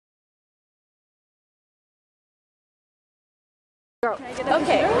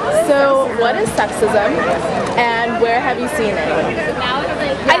Okay, so what is sexism and where have you seen it?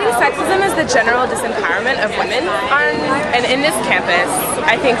 I think sexism is the general disempowerment of women and in this campus.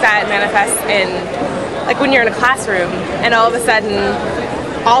 I think that manifests in like when you're in a classroom and all of a sudden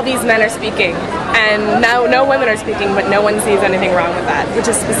all these men are speaking and now no women are speaking, but no one sees anything wrong with that, which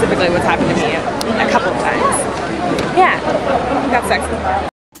is specifically what's happened to me a couple of times. Yeah, that's sexism.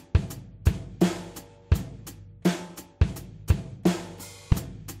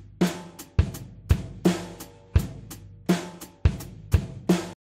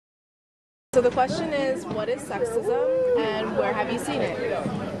 So the question is, what is sexism and where have you seen it?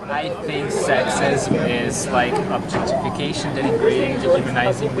 I think sexism is like objectification, denigrating,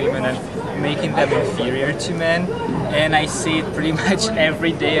 dehumanizing women and making them inferior to men. And I see it pretty much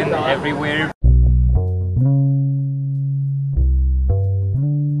every day and everywhere.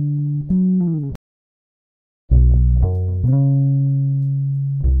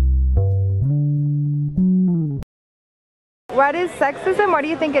 What is sexism? What do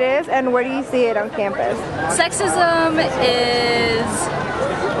you think it is? And where do you see it on campus? Sexism is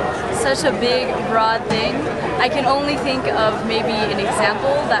such a big, broad thing. I can only think of maybe an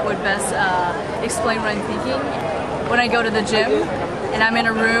example that would best explain what I'm thinking. When I go to the gym and I'm in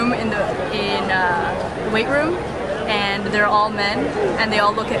a room in the weight room and they're all men and they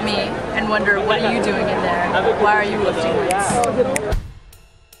all look at me and wonder, what are you doing in there? Why are you lifting weights?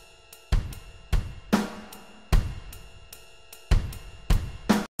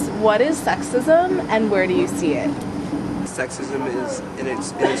 What is sexism and where do you see it? Sexism is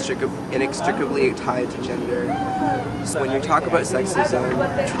inextricably tied to gender. So when you talk about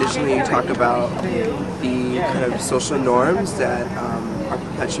sexism, traditionally you talk about the kind of social norms that are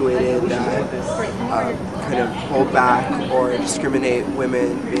perpetuated that kind of hold back or discriminate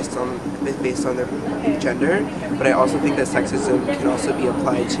women based on their gender. But I also think that sexism can also be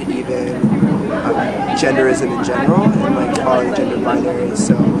applied to even genderism in general and like following gender binaries.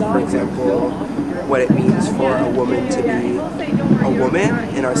 So, for example, what it means for a woman to be a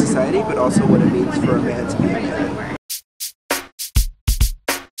woman in our society, but also what it means for a man to be a man.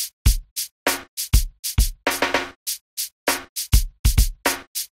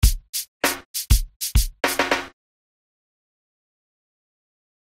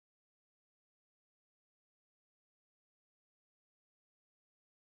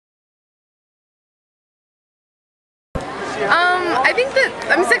 I think that,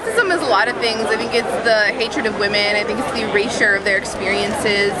 sexism is a lot of things. I think it's the hatred of women, I think it's the erasure of their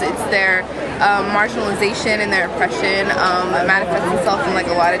experiences, it's their marginalization and their oppression. It manifests itself in like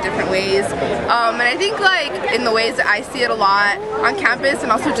a lot of different ways. And I think like in the ways that I see it a lot on campus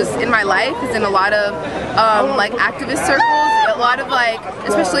and also just in my life is in a lot of like activist circles. A lot of like,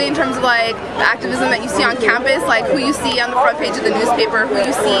 especially in terms of like the activism that you see on campus, like who you see on the front page of the newspaper, who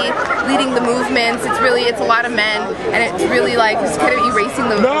you see leading the movements, it's a lot of men, and it's really like just kind of erasing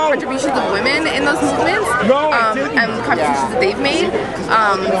the contributions of women in those movements and the contributions that they've made.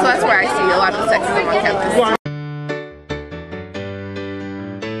 So that's where I see a lot of the sexism on campus.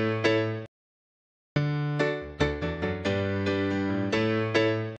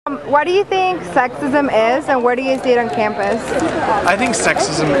 What do you think sexism is and where do you see it on campus? I think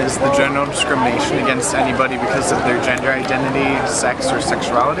sexism is the general discrimination against anybody because of their gender identity, sex, or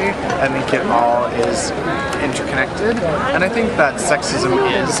sexuality. I think it all is interconnected. And I think that sexism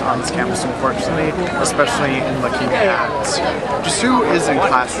is on this campus, unfortunately, especially in looking at just who is in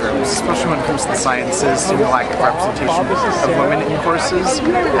classrooms, especially when it comes to the sciences, seeing the lack of representation of women in courses.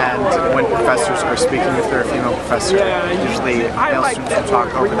 And when professors are speaking, if they're a female professor, usually male students will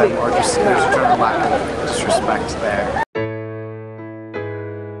talk over them, or just there's a general lack of disrespect there.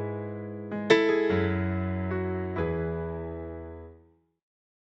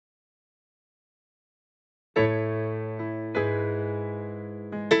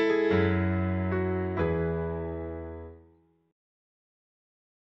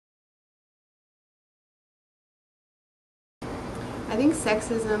 I think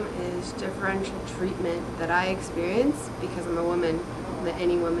sexism is differential treatment that I experience because I'm a woman, that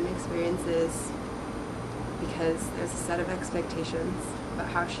any woman experiences because there's a set of expectations about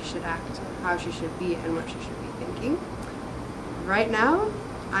how she should act, how she should be, and what she should be thinking. Right now,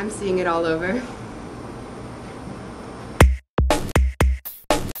 I'm seeing it all over.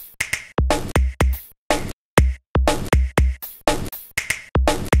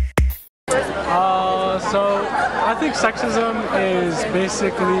 So I think sexism is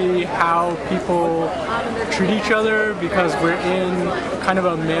basically how people treat each other because we're in kind of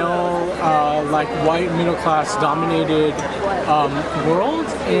a male, like white middle class dominated world,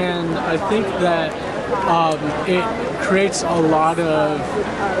 and I think that it creates a lot of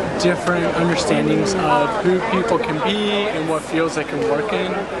different understandings of who people can be and what fields they can work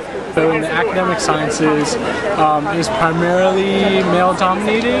in. But in the academic sciences, is primarily male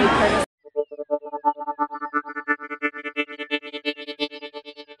dominated.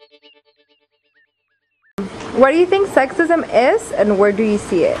 What do you think sexism is, and where do you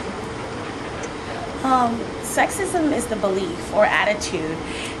see it? Sexism is the belief or attitude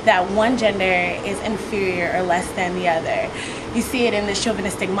that one gender is inferior or less than the other. You see it in the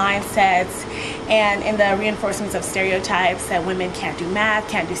chauvinistic mindsets and in the reinforcements of stereotypes that women can't do math,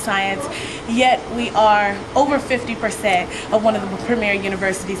 can't do science, yet we are over 50% of one of the premier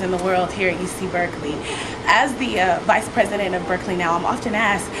universities in the world here at UC Berkeley. As the vice president of Berkeley now, I'm often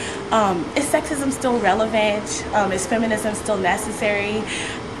asked, is sexism still relevant? Is feminism still necessary?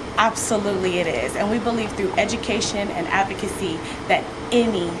 Absolutely it is, and we believe through education and advocacy that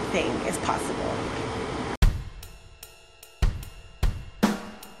anything is possible.